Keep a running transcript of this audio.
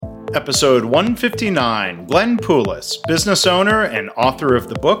Episode 159, Glenn Poulos, business owner and author of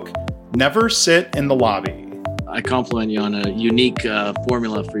the book, Never Sit in the Lobby. I compliment you on a unique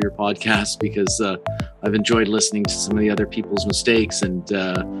formula for your podcast because I've enjoyed listening to some of the other people's mistakes and,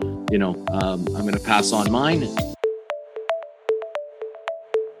 I'm going to pass on mine.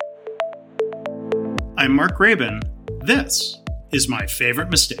 I'm Mark Graban. This is My Favorite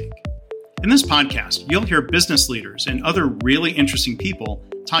Mistake. In this podcast, you'll hear business leaders and other really interesting people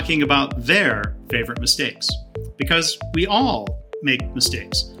talking about their favorite mistakes. Because we all make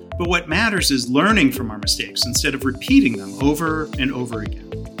mistakes, but what matters is learning from our mistakes instead of repeating them over and over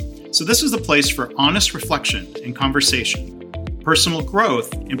again. So this is the place for honest reflection and conversation, personal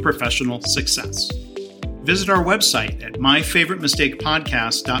growth, and professional success. Visit our website at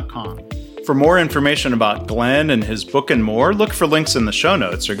myfavoritemistakepodcast.com. For more information about Glenn and his book and more, look for links in the show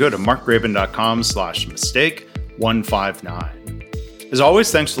notes or go to markgraban.com/mistake159. As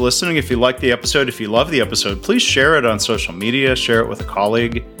always, thanks for listening. If you like the episode, if you love the episode, please share it on social media, share it with a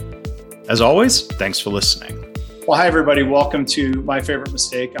colleague. As always, thanks for listening. Well, hi, everybody. Welcome to My Favorite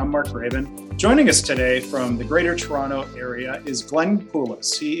Mistake. I'm Mark Graban. Joining us today from the Greater Toronto area is Glenn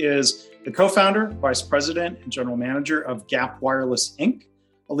Poulos. He is the co-founder, vice president, and general manager of Gap Wireless, Inc.,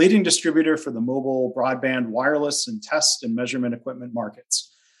 a leading distributor for the mobile broadband wireless and test and measurement equipment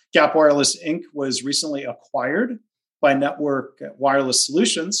markets. Gap Wireless, Inc. was recently acquired by Network Wireless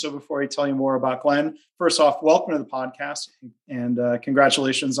Solutions. So before I tell you more about Glenn, first off, welcome to the podcast and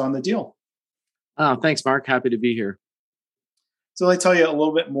congratulations on the deal. Thanks, Mark. Happy to be here. So let me tell you a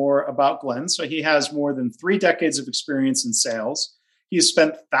little bit more about Glenn. So he has more than 3 decades of experience in sales. He's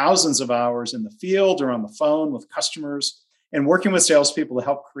spent thousands of hours in the field or on the phone with customers and working with salespeople to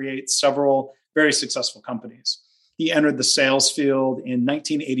help create several very successful companies. He entered the sales field in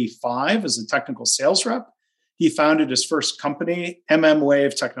 1985 as a technical sales rep. He founded his first company,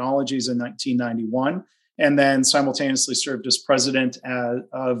 Wave Technologies, in 1991, and then simultaneously served as president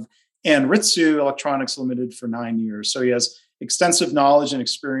of Anritsu Electronics Limited for 9 years. So he has extensive knowledge and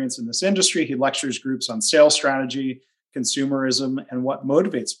experience in this industry. He lectures groups on sales strategy, consumerism, and what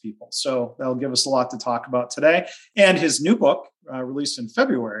motivates people. So that'll give us a lot to talk about today. And his new book, released in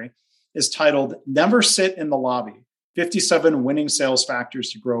February, is titled Never Sit in the Lobby, 57 Winning Sales Factors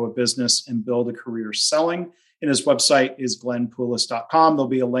to Grow a Business and Build a Career Selling. And his website is glennpoulos.com. There'll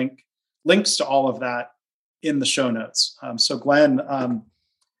be links to all of that in the show notes. So Glenn, a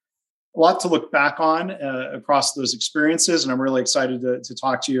lot to look back on across those experiences. And I'm really excited to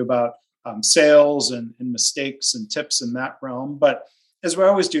talk to you about sales and mistakes and tips in that realm. But as we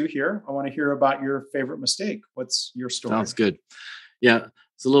always do here, I want to hear about your favorite mistake. What's your story? Sounds good. Yeah,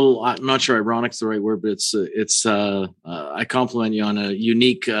 it's a little, I'm not sure ironic is the right word, but it's I compliment you on a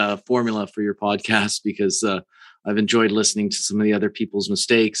unique formula for your podcast because I've enjoyed listening to some of the other people's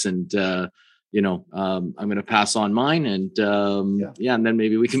mistakes and, I'm going to pass on mine and and then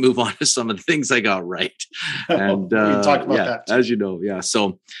maybe we can move on to some of the things I got right. And we can talk about that too. As you know, yeah.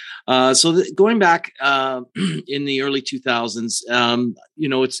 So, going back in the early 2000s,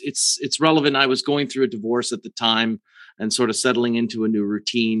 it's relevant. I was going through a divorce at the time and sort of settling into a new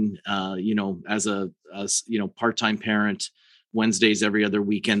routine. As a part-time parent, Wednesdays every other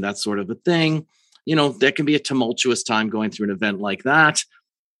weekend, that sort of a thing. That can be a tumultuous time going through an event like that.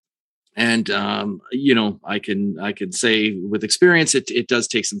 And, I can say with experience, it does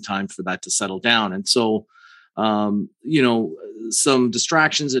take some time for that to settle down. And so, some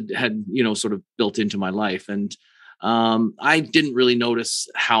distractions had sort of built into my life. And I didn't really notice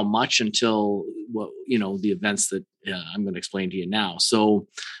how much until, the events that I'm going to explain to you now. So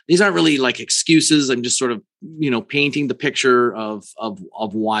these aren't really like excuses. I'm just sort of, painting the picture of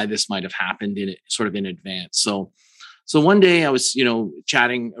why this might have happened in advance. So one day I was,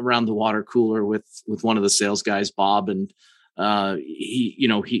 chatting around the water cooler with one of the sales guys, Bob, and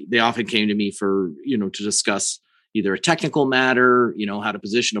they often came to me for, to discuss either a technical matter, how to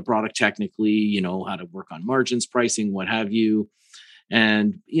position a product technically, how to work on margins, pricing, what have you.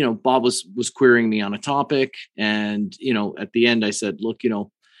 And, Bob was querying me on a topic. And, at the end I said, look,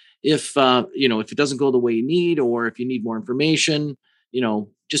 if it doesn't go the way you need, or if you need more information,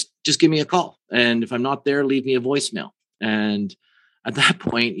 just give me a call. And if I'm not there, leave me a voicemail. And at that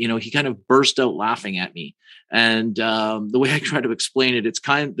point, he kind of burst out laughing at me. And the way I try to explain it, it's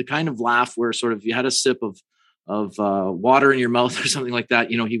the kind of laugh where sort of if you had a sip of water in your mouth or something like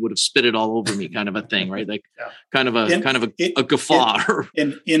that, he would have spit it all over me, kind of a thing, right? Like kind of a guffaw,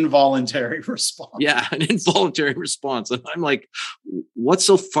 an involuntary response. Yeah, an involuntary response. And I'm like, what's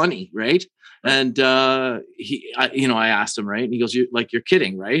so funny, right? And I asked him, right, and he goes, "You're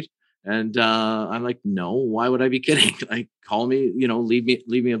kidding, right?" And I'm like, no, why would I be kidding? Like, call me, leave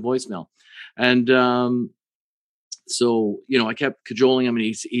me a voicemail. And so, I kept cajoling him, and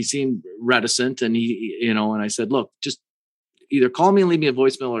he seemed reticent, and and I said, look, just either call me and leave me a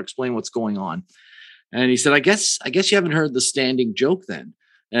voicemail or explain what's going on. And he said, I guess you haven't heard the standing joke then.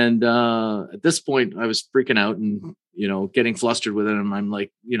 And at this point I was freaking out and, getting flustered with it. And I'm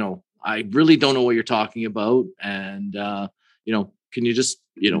like, I really don't know what you're talking about. And, can you just,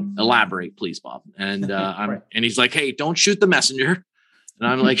 elaborate, please, Bob? And Right. and he's like, hey, don't shoot the messenger. And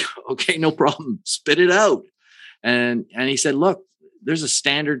I'm like, okay, no problem. Spit it out. And he said, look, there's a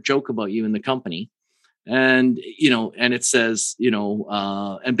standard joke about you in the company. And, and it says,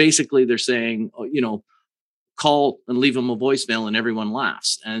 and basically they're saying, call and leave them a voicemail and everyone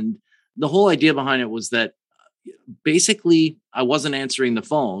laughs. And the whole idea behind it was that basically I wasn't answering the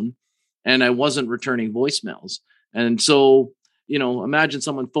phone and I wasn't returning voicemails. And so, imagine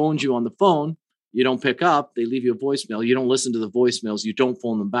someone phones you on the phone, you don't pick up, they leave you a voicemail, you don't listen to the voicemails, you don't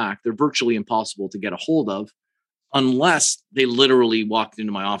phone them back. They're virtually impossible to get a hold of unless they literally walked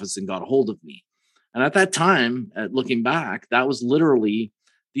into my office and got a hold of me. And at that time, looking back, that was literally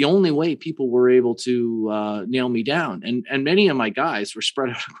the only way people were able to nail me down. And many of my guys were spread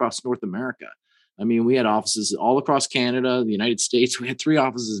out across North America. I mean, we had offices all across Canada, the United States. We had 3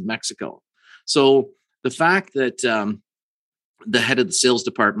 offices in Mexico. So the fact that the head of the sales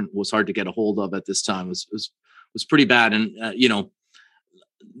department was hard to get a hold of at this time was pretty bad. And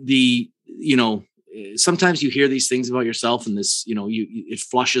sometimes you hear these things about yourself, and this, it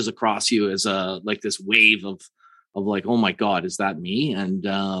flushes across you as like this wave of like, oh my God, is that me? And,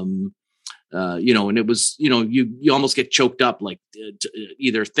 and it was, you almost get choked up, like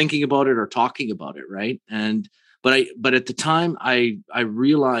either thinking about it or talking about it. Right. And, but at the time I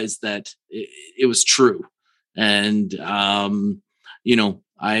realized that it was true. And,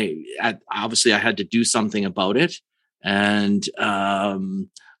 obviously I had to do something about it. And,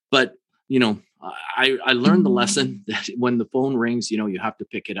 but, I learned the lesson that when the phone rings, you have to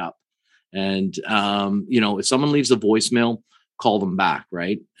pick it up. And, if someone leaves a voicemail, call them back.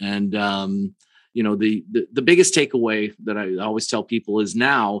 Right. And, the biggest takeaway that I always tell people is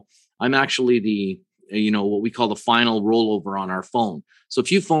now I'm actually what we call the final rollover on our phone. So if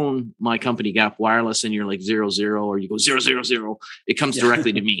you phone my company Gap Wireless and you're like 00 or you go 000, it comes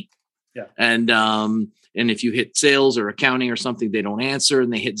directly to me. Yeah. And if you hit sales or accounting or something, they don't answer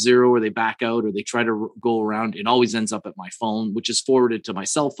and they hit 0 or they back out or they try to go around, it always ends up at my phone, which is forwarded to my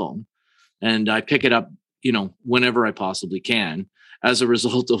cell phone. And I pick it up, whenever I possibly can, as a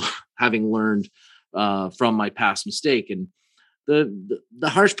result of having learned from my past mistake. And the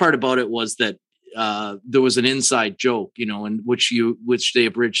harsh part about it was that there was an inside joke, and which they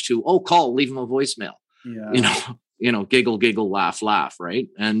abridged to, oh, call, leave them a voicemail. Yeah. Giggle, giggle, laugh, laugh. Right.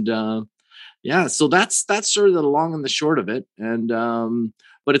 And so that's sort of the long and the short of it. And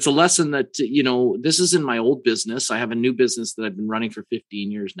but it's a lesson that, this is in my old business. I have a new business that I've been running for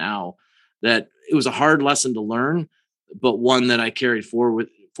 15 years now, that it was a hard lesson to learn, but one that I carried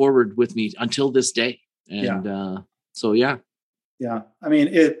forward with me until this day. And yeah. Yeah. I mean,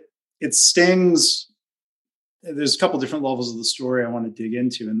 it stings. There's a couple different levels of the story I want to dig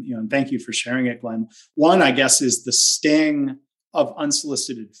into, and thank you for sharing it, Glenn. One, I guess, is the sting of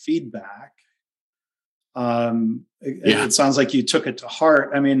unsolicited feedback. It sounds like you took it to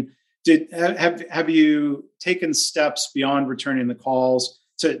heart. I mean, have you taken steps beyond returning the calls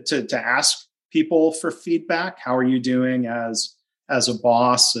to ask people for feedback? How are you doing as a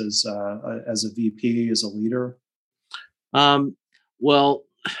boss, as a VP, as a leader? Well,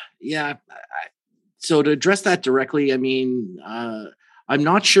 yeah. So to address that directly, I mean, I'm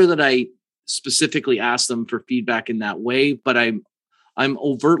not sure that I specifically asked them for feedback in that way, but I'm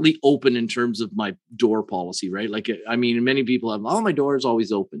overtly open in terms of my door policy, right? Like, I mean, many people have, oh, my door is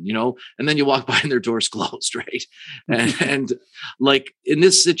always open, and then you walk by and their door's closed, right? and like in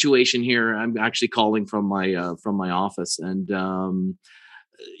this situation here, I'm actually calling from my office, and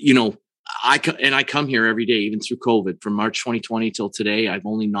I come here every day, even through COVID, from March 2020 till today. I've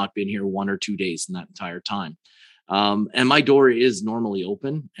only not been here 1 or 2 days in that entire time. And my door is normally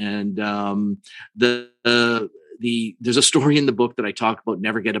open. And there's a story in the book that I talk about,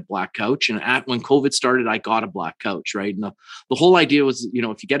 never get a black couch. And when COVID started, I got a black couch, right? And the whole idea was,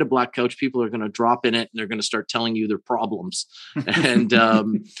 if you get a black couch, people are going to drop in it and they're going to start telling you their problems. And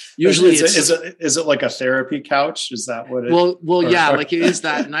usually is it like a therapy couch? Is that what it? Well, yeah, like it is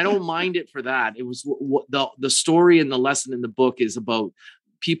that. And I don't mind it for that. It was the story and the lesson in the book is about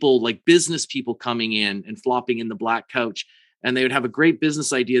people, like business people, coming in and flopping in the black couch, and they would have a great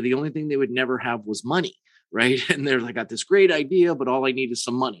business idea. The only thing they would never have was money. right? And they're like, got this great idea, but all I need is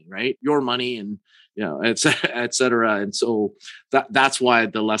some money, right? Your money, and et cetera. And so that's why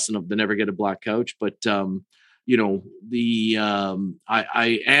the lesson of the never get a black couch. But I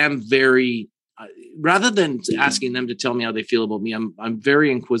am very, rather than asking them to tell me how they feel about me, I'm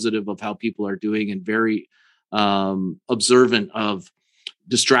very inquisitive of how people are doing, and very observant of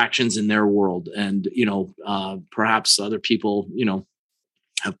distractions in their world. And perhaps other people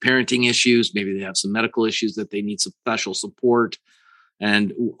have parenting issues, maybe they have some medical issues that they need some special support.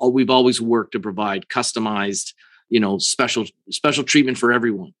 And we've always worked to provide customized, special treatment for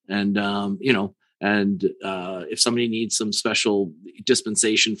everyone. And if somebody needs some special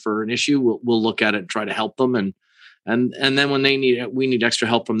dispensation for an issue, we'll look at it and try to help them. And then when we need extra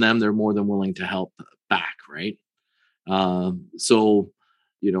help from them, they're more than willing to help back. Right. So,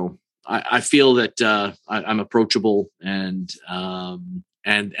 I feel that I'm approachable, and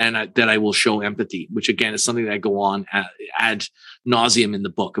that I will show empathy, which again is something that I go on ad nauseum in the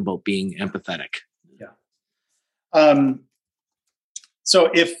book about being empathetic. Yeah. So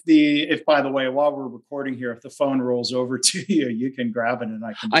if by the way, while we're recording here, if the phone rolls over to you, you can grab it, and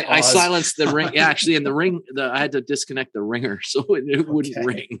I can. I silenced the ring. Yeah, actually, in the ring, I had to disconnect the ringer so it wouldn't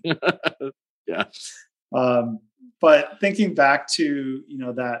ring. Yeah. But thinking back to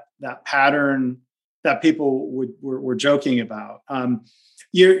that pattern that people were joking about,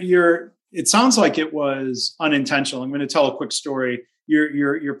 it sounds like it was unintentional. I'm going to tell a quick story.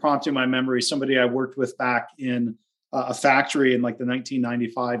 You're prompting my memory. Somebody I worked with back in a factory in like the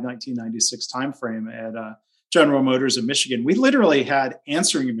 1995, 1996 timeframe at General Motors in Michigan. We literally had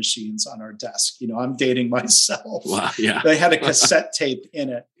answering machines on our desk. I'm dating myself. Wow, yeah. They had a cassette tape in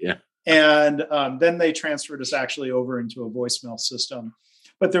it. Yeah. And then they transferred us actually over into a voicemail system.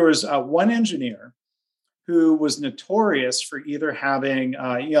 But there was one engineer who was notorious for either having,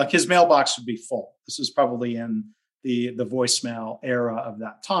 his mailbox would be full. This was probably in the voicemail era of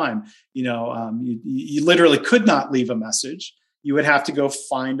that time. You literally could not leave a message. You would have to go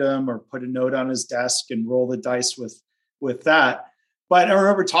find him or put a note on his desk and roll the dice with that. But I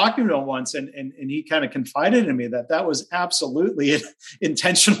remember talking to him once, and he kind of confided in me that was absolutely an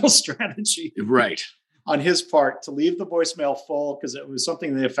intentional strategy, right, on his part, to leave the voicemail full, because it was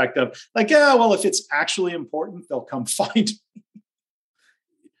something to the effect of like, yeah, well, if it's actually important, they'll come find me.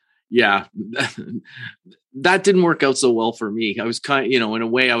 Yeah, that didn't work out so well for me. I was kind of, in a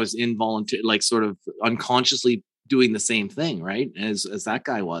way, I was involuntary, like sort of unconsciously doing the same thing, right, as that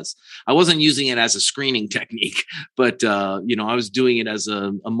guy was. I wasn't using it as a screening technique, but I was doing it as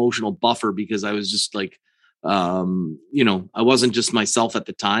an emotional buffer, because I was just like, I wasn't just myself at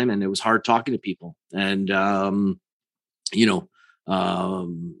the time, and it was hard talking to people. And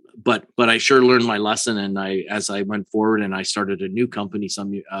but I sure learned my lesson. And as I went forward and I started a new company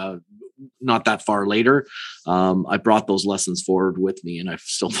not that far later, I brought those lessons forward with me, and I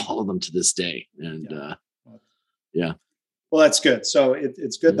still follow them to this day. And yeah. Well, that's good. So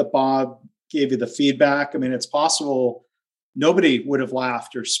it's good that Bob gave you the feedback. I mean, it's possible nobody would have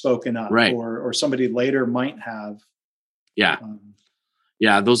laughed or spoken up, right, or somebody later might have. Yeah.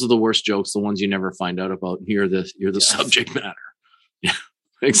 Yeah. Those are the worst jokes, the ones you never find out about. You're the subject matter. Yeah,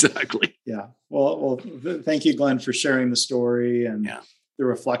 exactly. Yeah. Well, thank you, Glenn, for sharing the story and the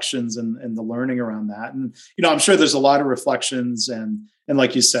reflections and the learning around that. And, I'm sure there's a lot of reflections and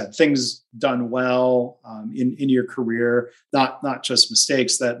like you said, things done well in your career, not just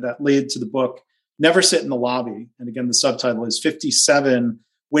mistakes that lead to the book, Never Sit in the Lobby. And again, the subtitle is 57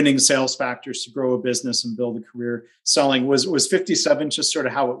 Winning Sales Factors to Grow a Business and Build a Career Selling. Was 57 just sort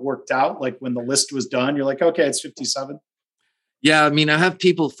of how it worked out? Like when the list was done, you're like, okay, it's 57. Yeah, I mean, I have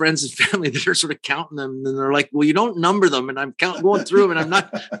friends and family that are sort of counting them, and they're like, "Well, you don't number them," and I'm going through them, and I'm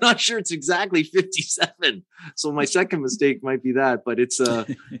not sure it's exactly 57. So my second mistake might be that, but it's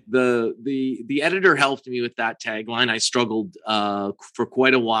the editor helped me with that tagline. I struggled for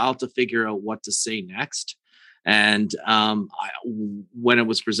quite a while to figure out what to say next, and when it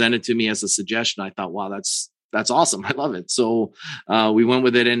was presented to me as a suggestion, I thought, "Wow, that's awesome. I love it." So we went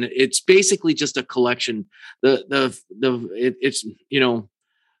with it, and it's basically just a collection. It's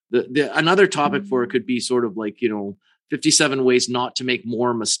another topic for it could be sort of like 57 ways not to make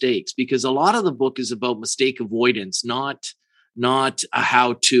more mistakes, because a lot of the book is about mistake avoidance, not a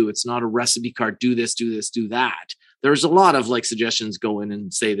how-to. It's not a recipe card. Do this, do this, do that. There's a lot of like suggestions, go in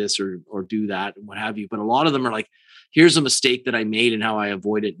and say this or do that and what have you. But a lot of them are like, here's a mistake that I made and how I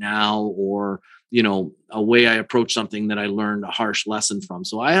avoid it now, or a way I approach something that I learned a harsh lesson from.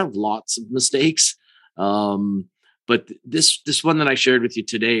 So I have lots of mistakes. But this one that I shared with you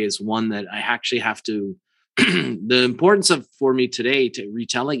today is one that I actually have to, the importance for me today to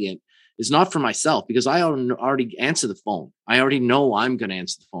retelling it is not for myself, because I already answer the phone. I already know I'm going to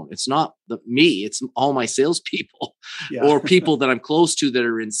answer the phone. It's not me, it's all my salespeople or people that I'm close to that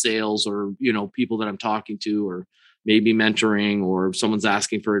are in sales, or, people that I'm talking to, or maybe mentoring, or someone's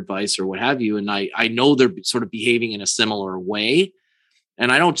asking for advice or what have you. And I know they're sort of behaving in a similar way.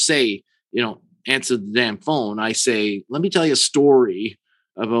 And I don't say, answer the damn phone. I say, let me tell you a story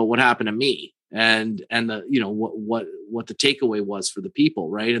about what happened to me, and the, what the takeaway was for the people.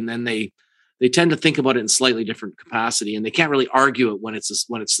 Right. And then they tend to think about it in slightly different capacity, and they can't really argue it when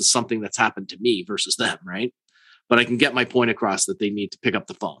it's something that's happened to me versus them. Right. But I can get my point across that they need to pick up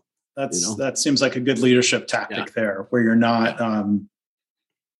the phone. That seems like a good leadership tactic there, where you're not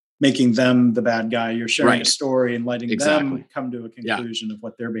making them the bad guy. You're sharing a story and letting them come to a conclusion of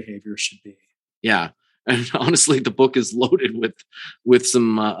what their behavior should be. Yeah. And honestly, the book is loaded with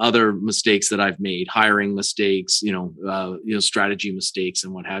some other mistakes that I've made, hiring mistakes, strategy mistakes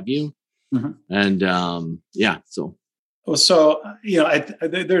and what have you. Mm-hmm. And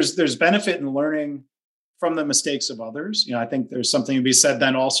there's benefit in learning from the mistakes of others. I think there's something to be said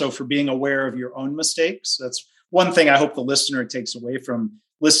then also for being aware of your own mistakes. That's one thing I hope the listener takes away from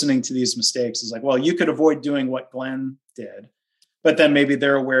listening to these mistakes, is like, well, you could avoid doing what Glenn did, but then maybe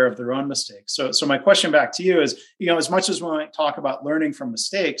they're aware of their own mistakes. So my question back to you is, as much as we might talk about learning from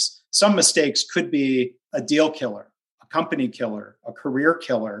mistakes, some mistakes could be a deal killer, a company killer, a career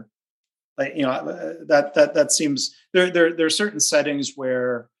killer. Like, that seems there are certain settings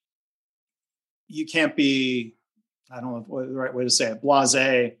where you can't be, I don't know what the right way to say it,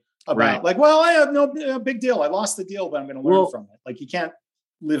 blasé about like, well, I have no big deal. I lost the deal, but I'm going to learn from it. Like, you can't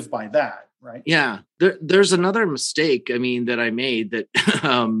live by that. Right. Yeah. There's another mistake, that I made that,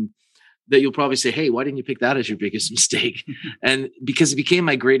 that you'll probably say, hey, why didn't you pick that as your biggest mistake? And because it became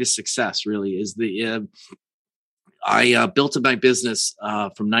my greatest success, really, is I built my business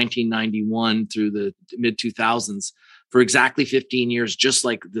from 1991 through the mid 2000s for exactly 15 years, just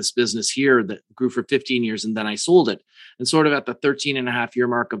like this business here that grew for 15 years. And then I sold it. And sort of at the 13 and a half year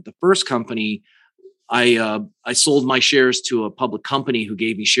mark of the first company, I sold my shares to a public company who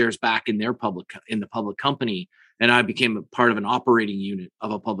gave me shares back in the public company. And I became a part of an operating unit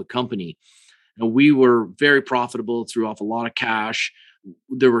of a public company. And we were very profitable, threw off a lot of cash.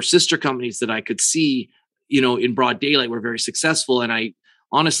 There were sister companies that I could see, in broad daylight were very successful. And I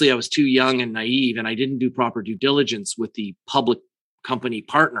was too young and naive, and I didn't do proper due diligence with the public company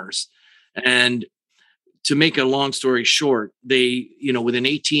partners. And to make a long story short, they, within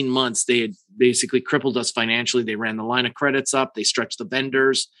 18 months, they had basically crippled us financially. They ran the line of credits up, they stretched the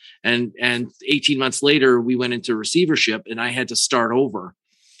vendors, and 18 months later, we went into receivership, and I had to start over.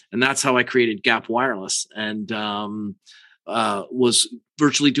 And that's how I created Gap Wireless, and was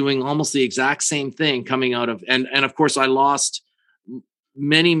virtually doing almost the exact same thing coming out of, and of course, I lost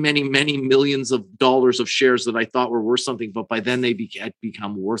many, many, many millions of dollars of shares that I thought were worth something, but by then they had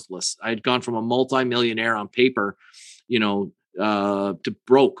become worthless. I had gone from a multi-millionaire on paper, to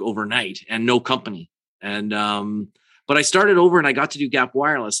broke overnight and no company. And but I started over, and I got to do Gap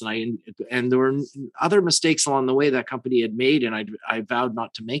Wireless, and there were other mistakes along the way that company had made, and I vowed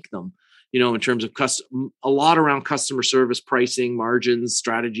not to make them. In terms of a lot around customer service, pricing, margins,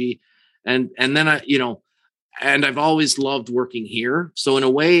 strategy, and then and I've always loved working here. So in a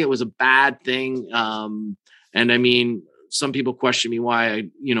way, it was a bad thing. And some people question me why I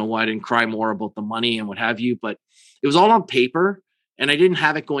didn't cry more about the money and what have you, but it was all on paper, and I didn't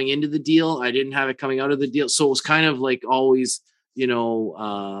have it going into the deal. I didn't have it coming out of the deal. So it was kind of like always,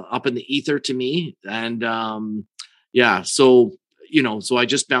 up in the ether to me. And so I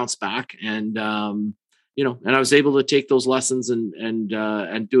just bounced back, and and I was able to take those lessons and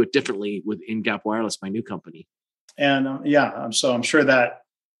do it differently in Gap Wireless, my new company. And so I'm sure that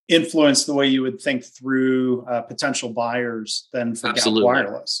influenced the way you would think through potential buyers then for Absolutely. Gap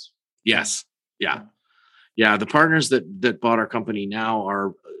Wireless. Yes. Yeah. The partners that bought our company now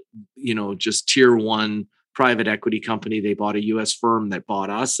are, just tier one private equity company. They bought a U.S. firm that bought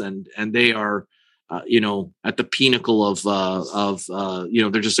us, and they are, at the pinnacle of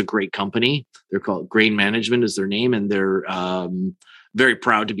they're just a great company. They're called Grain Management is their name, and they're very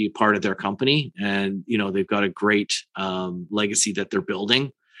proud to be a part of their company. And, they've got a great legacy that they're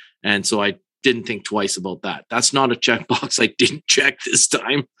building. And so I didn't think twice about that. That's not a checkbox I didn't check this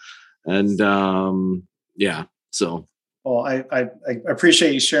time. And so. Well, I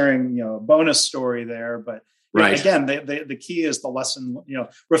appreciate you sharing, a bonus story there, but right. Again, the key is the lesson,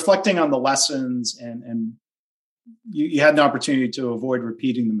 reflecting on the lessons, and you had an opportunity to avoid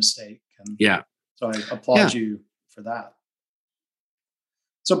repeating the mistake. And so I applaud you for that.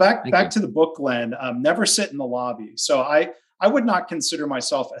 So back to the book, Glenn, Never Sit in the Lobby. So I I would not consider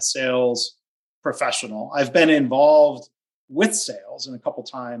myself a sales professional. I've been involved with sales in a couple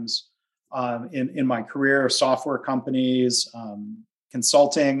times in my career, software companies,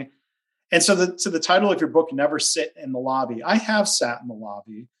 consulting. And so to the title of your book, Never Sit in the Lobby, I have sat in the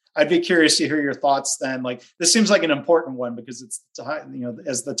lobby. I'd be curious to hear your thoughts then. Like, this seems like an important one because it's,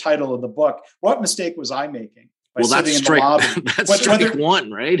 as the title of the book, what mistake was I making by sitting in the lobby? That's strike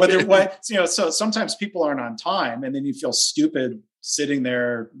one, right? So sometimes people aren't on time and then you feel stupid sitting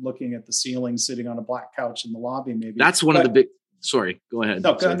there looking at the ceiling, sitting on a black couch in the lobby, maybe. That's one of the big, sorry, go ahead.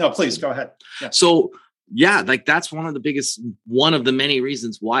 No, please go ahead. Yeah. So yeah, like that's one of the many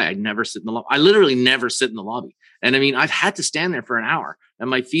reasons why I never sit in the lobby. I literally never sit in the lobby. And I mean, I've had to stand there for an hour and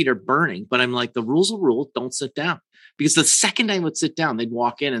my feet are burning, but I'm like, the rules are rule, don't sit down. Because the second I would sit down, they'd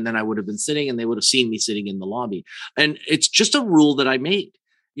walk in and then I would have been sitting and they would have seen me sitting in the lobby. And it's just a rule that I made.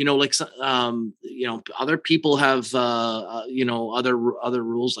 Other people have, other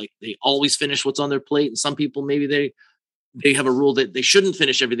rules, like they always finish what's on their plate. And some people, maybe they have a rule that they shouldn't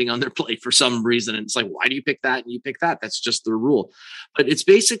finish everything on their plate for some reason. And it's like, why do you pick that? And you pick that. That's just the rule. But it's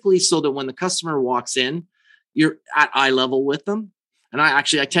basically so that when the customer walks in, you're at eye level with them. And I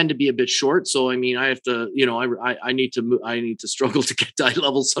tend to be a bit short. So, I mean, I have to, I need to struggle to get to eye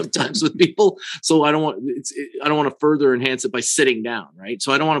level sometimes with people. So I don't want to further enhance it by sitting down. Right.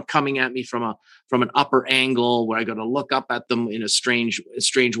 So I don't want them coming at me from an upper angle where I got to look up at them in a strange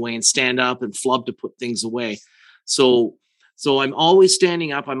way and stand up and flub to put things away. So I'm always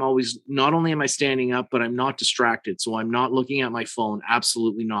standing up. Not only am I standing up, but I'm not distracted. So I'm not looking at my phone.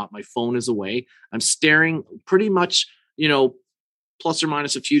 Absolutely not. My phone is away. I'm staring pretty much, plus or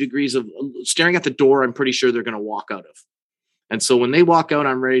minus a few degrees of staring at the door. I'm pretty sure they're going to walk out of. And so when they walk out,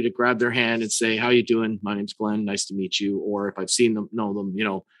 I'm ready to grab their hand and say, how you doing? My name's Glenn. Nice to meet you. Or if I've seen them, know them,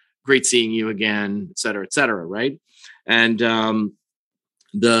 great seeing you again, et cetera, et cetera. Right. And,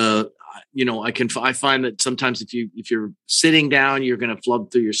 I find that sometimes if you're sitting down, you're going to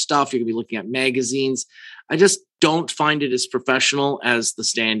flub through your stuff. You're going to be looking at magazines. I just don't find it as professional as the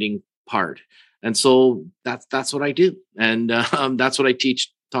standing part. And so that's what I do. And that's what I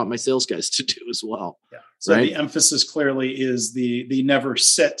taught my sales guys to do as well. Yeah. So the emphasis clearly is the never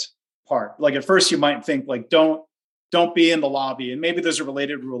sit part. Like at first you might think like, don't be in the lobby. And maybe there's a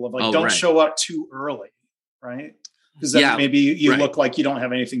related rule of like, don't show up too early. Right. Because then maybe you look like you don't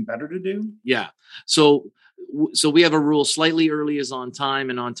have anything better to do. Yeah. So we have a rule: slightly early is on time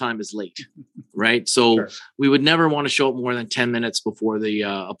and on time is late. Right. So we would never want to show up more than 10 minutes before the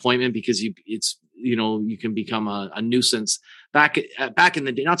appointment because you can become a nuisance. Back in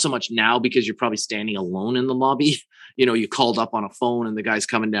the day, not so much now because you're probably standing alone in the lobby. You called up on a phone and the guy's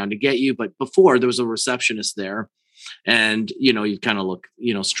coming down to get you. But before there was a receptionist there. And, you kind of look,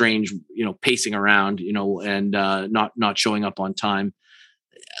 strange, pacing around, and not showing up on time.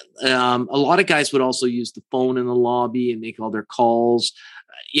 A lot of guys would also use the phone in the lobby and make all their calls.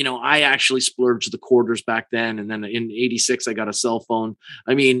 I actually splurged the quarters back then. And then in '86, I got a cell phone.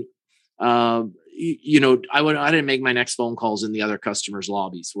 I mean, I didn't make my next phone calls in the other customers'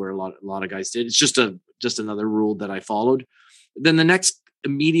 lobbies where a lot of guys did. It's just another rule that I followed. Then the next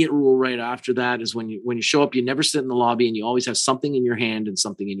immediate rule right after that is when you show up, you never sit in the lobby and you always have something in your hand and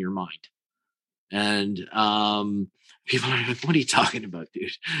something in your mind. And people are like, what are you talking about, dude?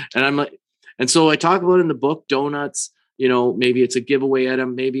 And I'm like, and so I talk about in the book, donuts, maybe it's a giveaway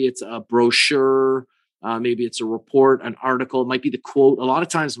item, maybe it's a brochure, maybe it's a report, an article, it might be the quote. A lot of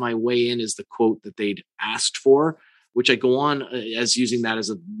times my way in is the quote that they'd asked for, which I go on as using that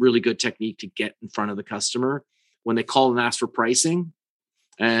as a really good technique to get in front of the customer when they call and ask for pricing.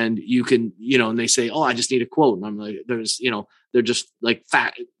 And you can, and they say, oh, I just need a quote. And I'm like, they're just like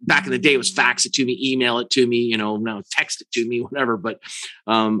back in the day, it was fax it to me, email it to me, now text it to me, whatever. But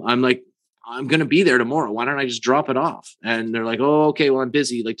I'm like, I'm going to be there tomorrow. Why don't I just drop it off? And they're like, oh, okay, well, I'm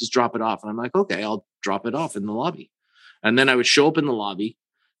busy. Like, just drop it off. And I'm like, okay, I'll drop it off in the lobby. And then I would show up in the lobby,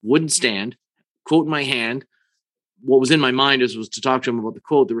 wouldn't stand, quote in my hand. What was in my mind was to talk to him about the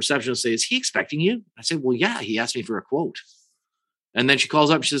quote. The receptionist says, is he expecting you? I said, well, yeah, he asked me for a quote. And then she calls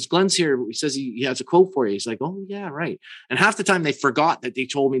up, she says, Glenn's here. He says he has a quote for you. He's like, oh, yeah, right. And half the time they forgot that they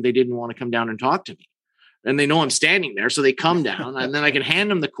told me they didn't want to come down and talk to me. And they know I'm standing there. So they come down and then I can hand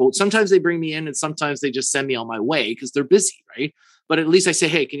them the quote. Sometimes they bring me in and sometimes they just send me on my way because they're busy, right? But at least I say,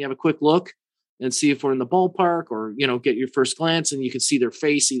 hey, can you have a quick look and see if we're in the ballpark or, get your first glance and you can see their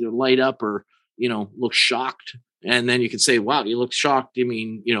face either light up or, look shocked. And then you can say, wow, you look shocked. I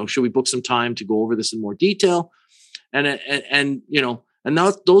mean, should we book some time to go over this in more detail? And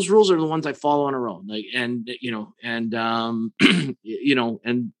those rules are the ones I follow on our own. Like, and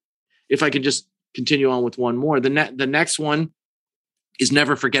if I can just continue on with one more. The next one is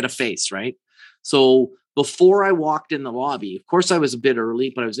never forget a face, right? So before I walked in the lobby, of course I was a bit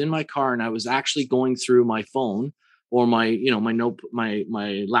early, but I was in my car and I was actually going through my phone or my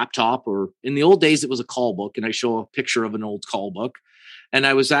laptop, or in the old days, it was a call book, and I show a picture of an old call book. And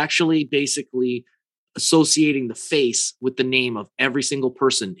I was actually basically associating the face with the name of every single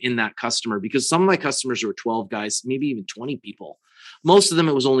person in that customer, because some of my customers were 12 guys, maybe even 20 people. Most of them,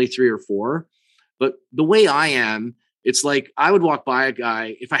 it was only 3 or 4. But the way I am, it's like I would walk by a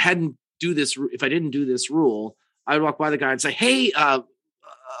guy. If I didn't do this rule, I would walk by the guy and say, "Hey,"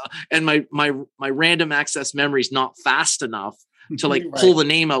 and my random access memory is not fast enough to like Right. pull the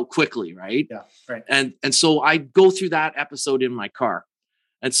name out quickly, right? Yeah, right. And so I go through that episode in my car.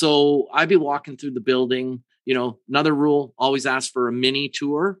 And so I'd be walking through the building, another rule, always ask for a mini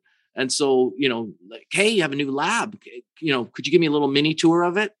tour. And so, like, hey, you have a new lab, could you give me a little mini tour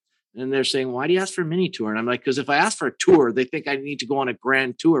of it? And they're saying, why do you ask for a mini tour? And I'm like, because if I ask for a tour, they think I need to go on a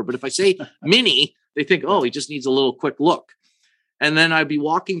grand tour. But if I say mini, they think, oh, he just needs a little quick look. And then I'd be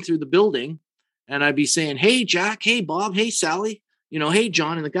walking through the building and I'd be saying, hey, Jack, hey, Bob, hey, Sally, hey,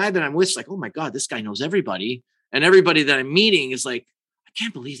 John. And the guy that I'm with is like, oh my God, this guy knows everybody. And everybody that I'm meeting is like, I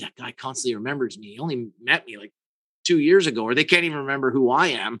can't believe that guy constantly remembers me. He only met me like 2 years ago, or they can't even remember who I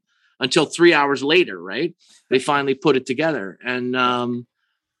am until 3 hours later, right? They finally put it together.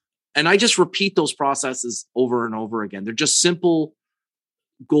 And I just repeat those processes over and over again. They're just simple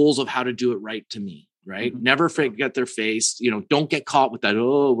goals of how to do it right to me, right? Mm-hmm. Never forget their face. Don't get caught with that,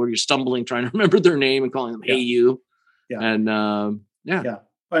 where you're stumbling, trying to remember their name and calling them, hey, you. Yeah. And yeah.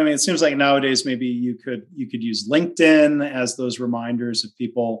 I mean, it seems like nowadays maybe you could use LinkedIn as those reminders if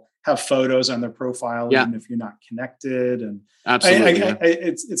people have photos on their profile, even if you're not connected. And absolutely,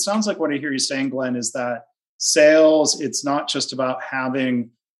 it sounds like what I hear you saying, Glenn, is that sales, it's not just about having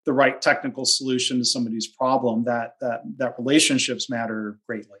the right technical solution to somebody's problem. That relationships matter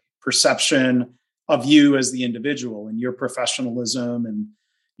greatly. Perception of you as the individual and your professionalism and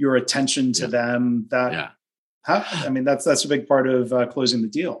your attention to them. That's a big part of closing the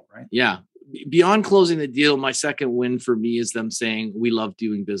deal, right? Yeah. Beyond closing the deal, my second win for me is them saying, we love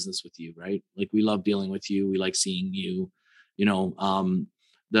doing business with you, right? Like, we love dealing with you. We like seeing you,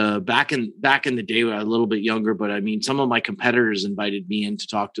 the back in the day when I was a little bit younger, but I mean, some of my competitors invited me in to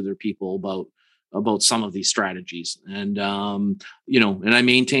talk to their people about some of these strategies. And, and I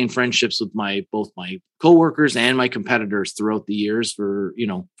maintain friendships with both my coworkers and my competitors throughout the years for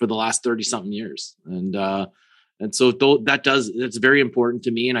the last 30 something years. And so that's very important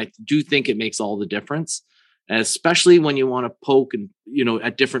to me. And I do think it makes all the difference, especially when you want to poke and,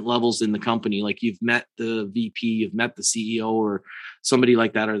 at different levels in the company. Like, you've met the VP, you've met the CEO or somebody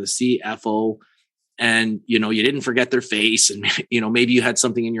like that, or the CFO, and, you didn't forget their face. And, maybe you had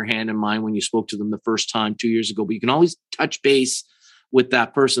something in your hand in mind when you spoke to them the first time 2 years ago, but you can always touch base with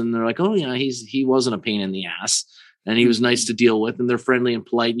that person. They're like, oh yeah, he wasn't a pain in the ass. And he was nice to deal with, and they're friendly and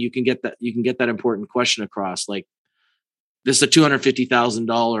polite. And you can get that important question across. Like, this is a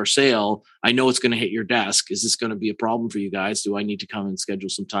 $250,000 sale. I know it's going to hit your desk. Is this going to be a problem for you guys? Do I need to come and schedule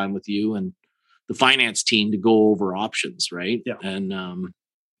some time with you and the finance team to go over options? Right. Yeah. And,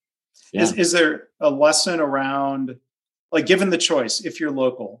 Is there a lesson around, like, given the choice, if you're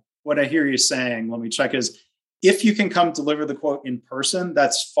local, what I hear you saying, let me check, is if you can come deliver the quote in person,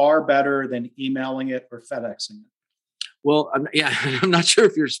 that's far better than emailing it or FedExing it. Well, I'm not sure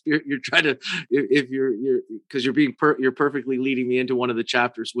if you're trying to, if you're because you're perfectly leading me into one of the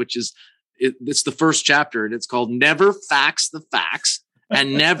chapters, which is it's the first chapter, and it's called "Never Fax the Facts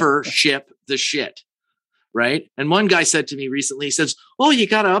and Never Ship the Shit." Right. And one guy said to me recently, he says, "Oh, you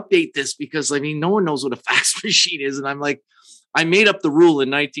got to update this because no one knows what a fax machine is." And I'm like, I made up the rule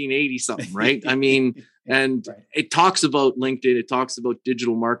in 1980 something, right? I mean, and right. It talks about LinkedIn, it talks about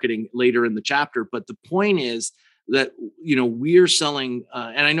digital marketing later in the chapter, but the point is that, we're selling,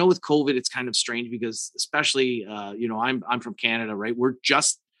 and I know with COVID, it's kind of strange because especially, I'm from Canada, right? We're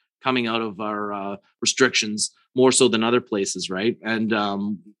just coming out of our restrictions more so than other places, right? And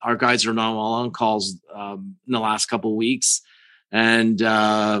our guys are now all on calls in the last couple of weeks, and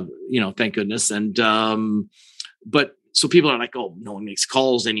thank goodness. And but so people are like, oh, no one makes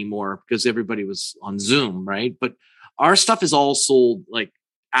calls anymore because everybody was on Zoom, right? But our stuff is all sold like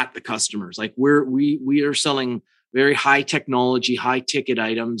at the customers. Like we are selling very high technology, high ticket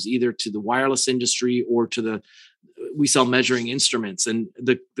items, either to the wireless industry or we sell measuring instruments, and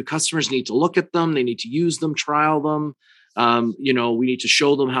the customers need to look at them. They need to use them, trial them. We need to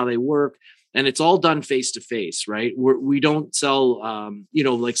show them how they work. and it's all done face to face, right? We don't sell,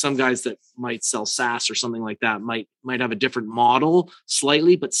 like some guys that might sell SaaS or something like that might have a different model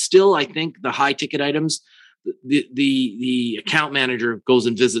slightly, but still, I think the high ticket items, the account manager goes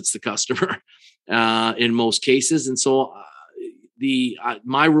and visits the customer in most cases, and so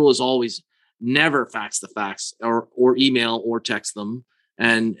my rule is always never fax the fax or email or text them.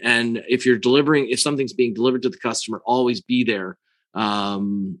 And if something's being delivered to the customer, always be there,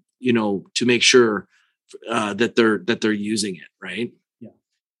 to make sure that they're using it. Right. Yeah.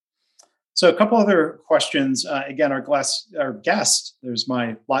 So a couple other questions. Again, our guest, there's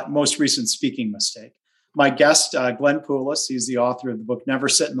my most recent speaking mistake. My guest, Glenn Poulos, he's the author of the book, Never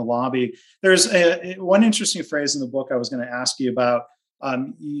Sit in the Lobby. There's one interesting phrase in the book I was going to ask you about.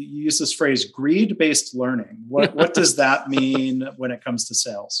 You use this phrase, greed-based learning. What does that mean when it comes to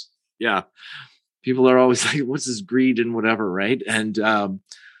sales? Yeah. People are always like, what's this greed and whatever, right? And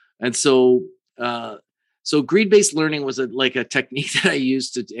so greed-based learning was a technique that I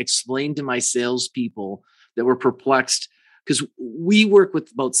used to explain to my salespeople that were perplexed, because we work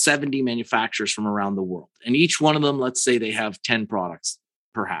with about 70 manufacturers from around the world, and each one of them, let's say they have 10 products,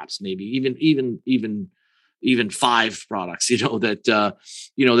 perhaps, maybe even 5 products, that's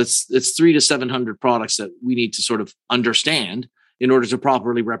 300 to 700 products that we need to sort of understand in order to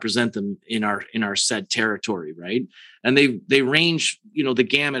properly represent them in our said territory. Right. And they range, the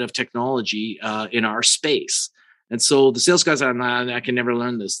gamut of technology in our space. And so the sales guys are, I can never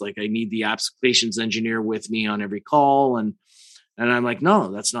learn this. Like, I need the applications engineer with me on every call. And I'm like,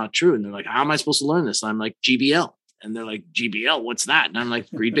 no, that's not true. And they're like, how am I supposed to learn this? And I'm like, GBL. And they're like, GBL, what's that? And I'm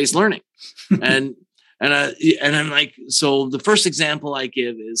like, greed-based learning. And I'm like, so the first example I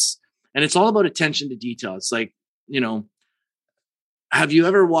give is, and it's all about attention to detail. It's like, have you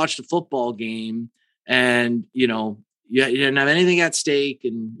ever watched a football game and, you didn't have anything at stake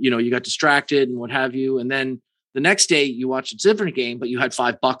and, you got distracted and what have you. And then the next day you watched a different game, but you had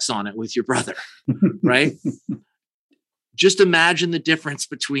 $5 on it with your brother, right? Just imagine the difference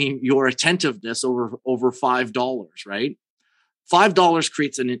between your attentiveness over $5, right? $5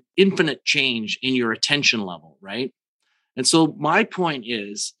 creates an infinite change in your attention level, right? And so my point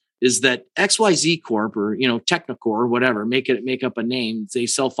is that XYZ Corp or, Technicore or whatever, make up a name. They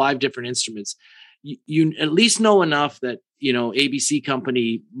sell 5 different instruments. You at least know enough that, ABC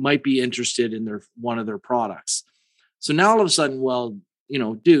company might be interested in one of their products. So now all of a sudden, well,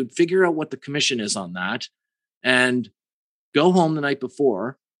 dude, figure out what the commission is on that and go home the night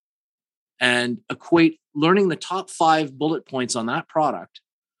before and equate learning the top 5 bullet points on that product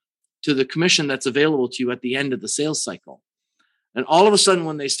to the commission that's available to you at the end of the sales cycle. And all of a sudden,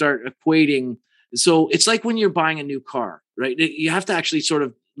 when they start equating, so it's like when you're buying a new car, right? You have to actually sort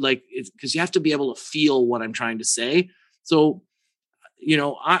of because you have to be able to feel what I'm trying to say. So,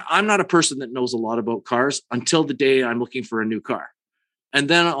 I'm not a person that knows a lot about cars until the day I'm looking for a new car. And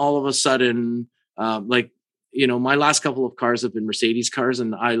then all of a sudden, my last couple of cars have been Mercedes cars,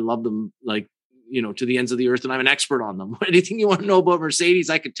 and I love them to the ends of the earth, and I'm an expert on them. Anything you want to know about Mercedes,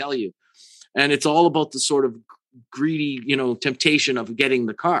 I could tell you. And it's all about the sort of greedy, temptation of getting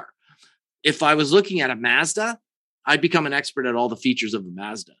the car. If I was looking at a Mazda, I'd become an expert at all the features of a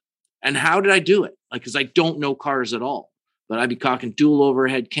Mazda. And how did I do it? Because I don't know cars at all. But I'd be cocking dual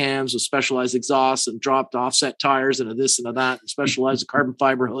overhead cams with specialized exhausts and dropped offset tires and a this and a that, and specialized carbon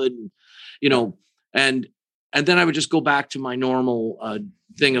fiber hood, and then I would just go back to my normal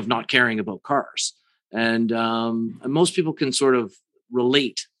thing of not caring about cars. And most people can sort of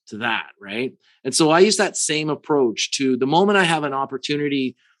relate to that, right? And so I use that same approach to the moment I have an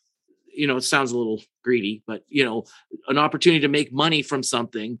opportunity. It sounds a little greedy, but an opportunity to make money from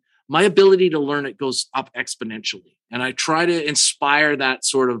something, my ability to learn it goes up exponentially. And I try to inspire that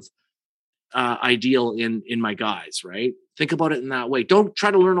sort of ideal in my guys, right? Think about it in that way. Don't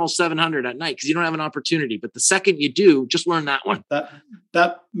try to learn all 700 at night because you don't have an opportunity. But the second you do, just learn that one.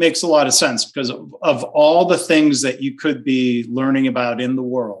 That makes a lot of sense because of all the things that you could be learning about in the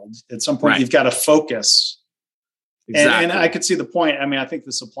world, at some point, right, you've got to focus. Exactly. And I could see the point. I mean, I think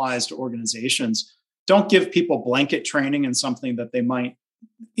this applies to organizations. Don't give people blanket training in something that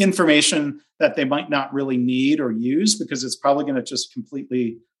information that they might not really need or use, because it's probably going to just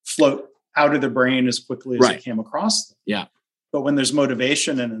completely float out of the brain as quickly as it came across them. Yeah. But when there's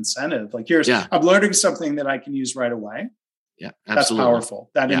motivation and incentive, like I'm learning something that I can use right away. Yeah, absolutely. That's powerful.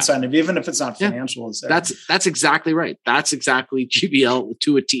 That incentive, even if it's not financial, is there. That's exactly right. That's exactly GBL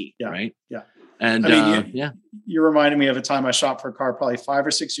to a T. Yeah. Right. Yeah. And you reminded me of a time I shopped for a car probably 5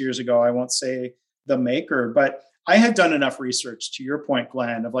 or 6 years ago. I won't say the maker, but I had done enough research, to your point,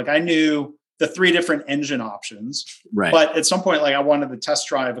 Glenn, of I knew the three different engine options. Right. But at some point, like I wanted to test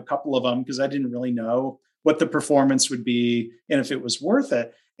drive a couple of them because I didn't really know what the performance would be and if it was worth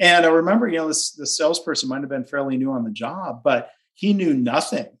it. And I remember, this salesperson might have been fairly new on the job, but he knew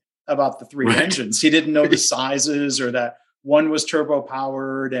nothing about the three engines. He didn't know the sizes or that one was turbo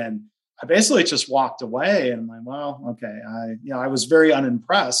powered. And I basically just walked away and I'm like, well, okay. I was very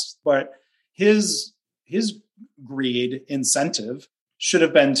unimpressed, but his greed incentive should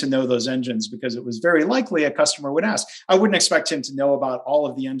have been to know those engines because it was very likely a customer would ask. I wouldn't expect him to know about all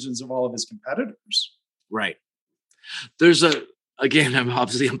of the engines of all of his competitors. Right. Again, I'm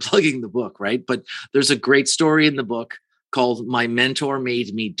plugging the book, right? But there's a great story in the book called My Mentor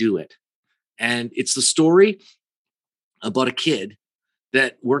Made Me Do It. And it's the story about a kid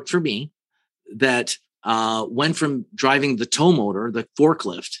that worked for me that went from driving the tow motor, the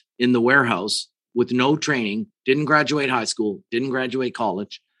forklift in the warehouse with no training, didn't graduate high school, didn't graduate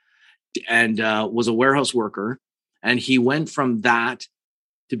college, and was a warehouse worker. And he went from that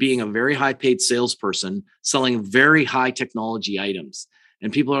to being a very high paid salesperson selling very high technology items.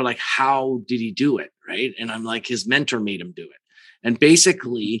 And people are like, how did he do it? Right. And I'm like, his mentor made him do it. And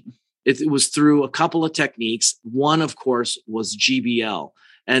basically it was through a couple of techniques. One, of course, was GBL.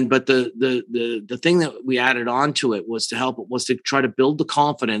 But the thing that we added on to it was to try to build the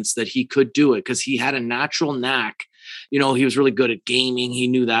confidence that he could do it because he had a natural knack. He was really good at gaming. He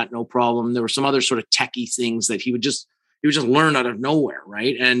knew that, no problem. There were some other sort of techie things that he would just learn out of nowhere.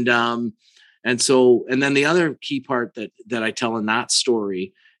 Right. And then the other key part that I tell in that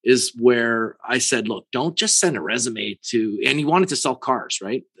story is where I said, look, don't just send a resume and he wanted to sell cars,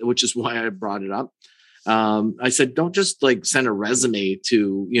 right? Which is why I brought it up. I said, don't just like send a resume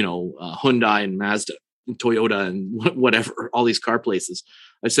to, Hyundai and Mazda and Toyota and whatever, all these car places.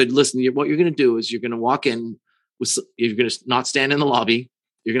 I said, listen, what you're going to do is you're going to walk in you're going to not stand in the lobby.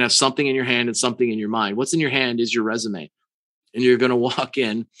 You're going to have something in your hand and something in your mind. What's in your hand is your resume. And you're going to walk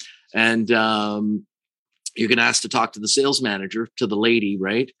in and, you're going to ask to talk to the sales manager, to the lady.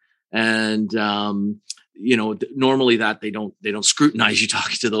 Right. And, normally that they don't scrutinize you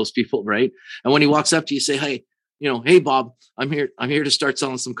talking to those people. Right. And when he walks up to you, say, hey, hey, Bob, I'm here to start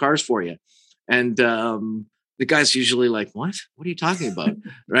selling some cars for you. And, the guy's usually like, what are you talking about?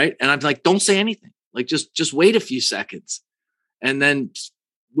 Right. And I'm like, don't say anything. Like, just wait a few seconds and then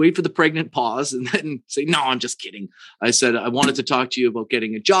wait for the pregnant pause and then say, no, I'm just kidding. I said, I wanted to talk to you about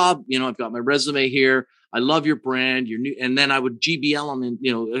getting a job. I've got my resume here. I love your brand. You're new. And then I would GBL him.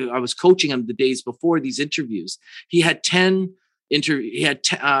 And, I was coaching him the days before these interviews. He had 10 interviews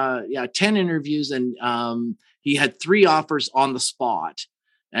and, he had 3 offers on the spot.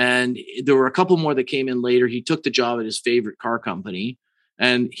 And there were a couple more that came in later. He took the job at his favorite car company.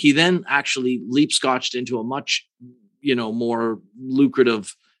 And he then actually leap-scotched into a much, more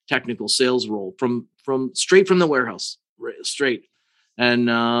lucrative technical sales role from straight from the warehouse, straight. And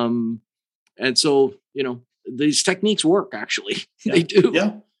so, these techniques work actually. Yeah. They do.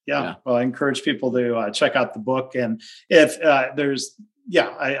 Yeah. Well, I encourage people to check out the book. And if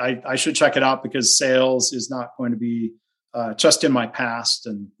I should check it out because sales is not going to be just in my past.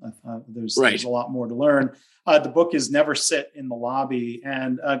 And there's a lot more to learn. The book is Never Sit in the Lobby.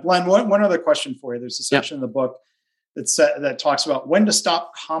 And Glenn, one other question for you. There's a section in the book that talks about when to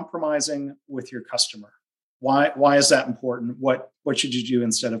stop compromising with your customer. Why is that important? What should you do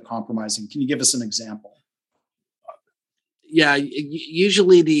instead of compromising? Can you give us an example? Yeah,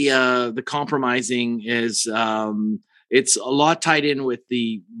 usually the compromising is it's a lot tied in with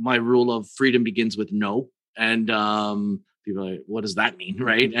my rule of freedom begins with no. And people are like, what does that mean?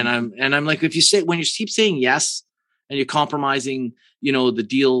 Right. And I'm like, when you keep saying yes and you're compromising, the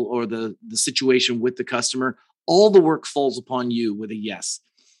deal or the situation with the customer, all the work falls upon you with a yes.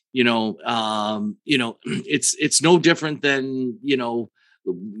 It's no different than,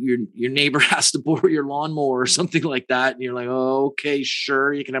 your neighbor has to borrow your lawnmower or something like that. And you're like, oh, okay,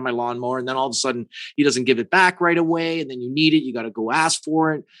 sure. You can have my lawnmower. And then all of a sudden he doesn't give it back right away. And then you need it. You got to go ask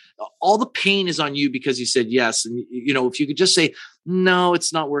for it. All the pain is on you because you said yes. And, if you could just say, no,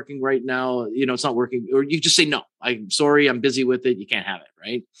 it's not working right now. It's not working. Or you just say, no, I'm sorry. I'm busy with it. You can't have it.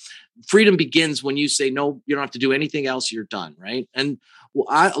 Right. Freedom begins when you say, no, you don't have to do anything else. You're done. Right. And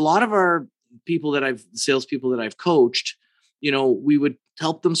a lot of our salespeople that I've coached, we would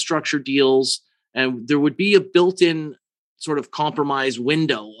help them structure deals and there would be a built-in sort of compromise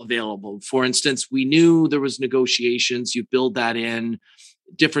window available. For instance, we knew there was negotiations, you build that in,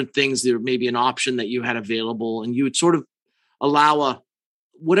 different things, there may be an option that you had available and you would sort of allow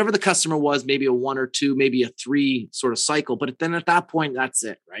whatever the customer was, maybe a 1 or 2, maybe a 3 sort of cycle. But then at that point, that's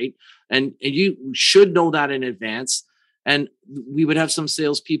it, right? And you should know that in advance. And we would have some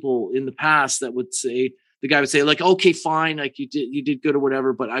salespeople in the past that would say, the guy would say like, okay, fine. Like you did good or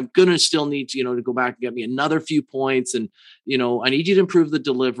whatever, but I'm going to still need to, to go back and get me another few points. And, I need you to improve the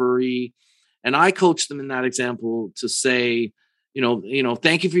delivery. And I coached them in that example to say,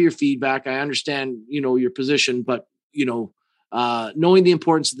 thank you for your feedback. I understand, your position, but, knowing the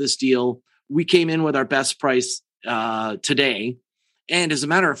importance of this deal, we came in with our best price today. And as a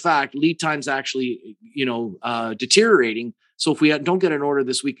matter of fact, lead time's actually, deteriorating. So if we don't get an order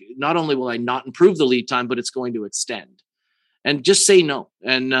this week, not only will I not improve the lead time, but it's going to extend. And just say no.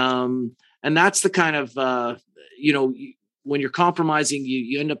 And that's the kind of, when you're compromising,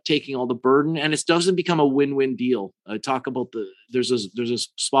 you end up taking all the burden, and it doesn't become a win-win deal. I talk about there's a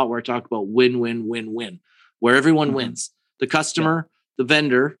spot where I talk about win-win-win-win, where everyone wins: the customer, the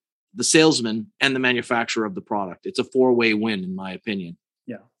vendor, the salesman, and the manufacturer of the product. It's a 4-way win, in my opinion.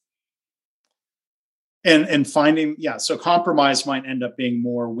 Yeah. And finding, so compromise might end up being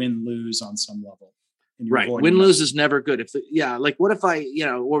more win-lose on some level. Right. Win-lose is never good. Like what if I,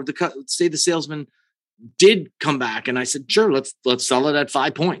 or say the salesman did come back and I said, sure, let's sell it at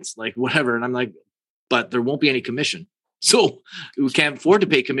 5 points, like whatever. And I'm like, but there won't be any commission. So we can't afford to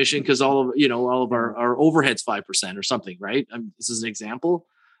pay commission because all of our overhead's 5% or something, right? This is an example.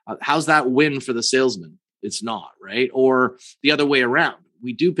 How's that win for the salesman? It's not, right? Or the other way around.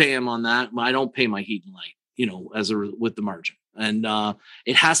 We do pay him on that, but I don't pay my heat and light, with the margin. And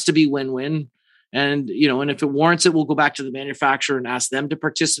it has to be win-win. And, and if it warrants it, we'll go back to the manufacturer and ask them to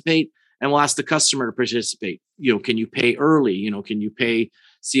participate. And we'll ask the customer to participate. Can you pay early? Can you pay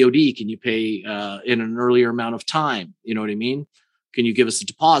COD? Can you pay in an earlier amount of time? You know what I mean? Can you give us a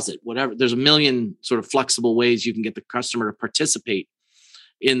deposit? Whatever. There's a million sort of flexible ways you can get the customer to participate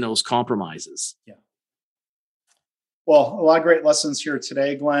in those compromises. Yeah. Well, a lot of great lessons here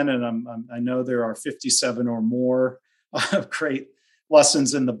today, Glenn, and I know there are 57 or more great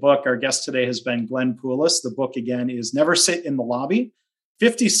lessons in the book. Our guest today has been Glenn Poulos. The book, again, is Never Sit in the Lobby: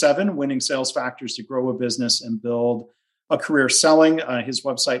 57 Winning Sales Factors to Grow a Business and Build a Career Selling. His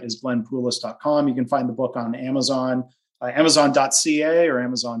website is glennpoulos.com. You can find the book on Amazon, Amazon.ca or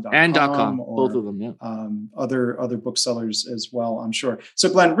Amazon.com. And .com, both of them, yeah. Other booksellers as well, I'm sure. So,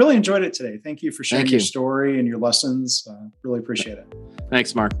 Glenn, really enjoyed it today. Thank you for sharing your story and your lessons. Really appreciate it.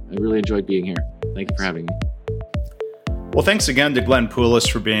 Thanks, Mark. I really enjoyed being here. Thank you for having me. Well, thanks again to Glenn Poulos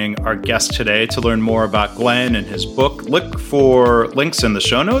for being our guest today. To learn more about Glenn and his book, look for links in the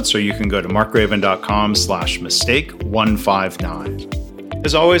show notes, or you can go to markraven.com/mistake159.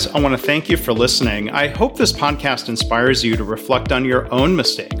 As always, I want to thank you for listening. I hope this podcast inspires you to reflect on your own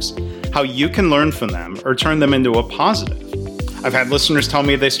mistakes, how you can learn from them or turn them into a positive. I've had listeners tell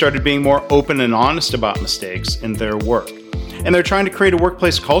me they started being more open and honest about mistakes in their work. And they're trying to create a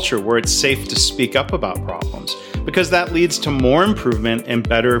workplace culture where it's safe to speak up about problems, because that leads to more improvement and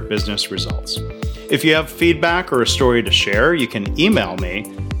better business results. If you have feedback or a story to share, you can email me,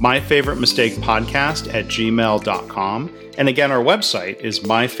 myfavoritemistakepodcast@gmail.com. And again, our website is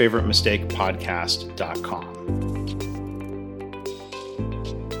myfavoritemistakepodcast.com.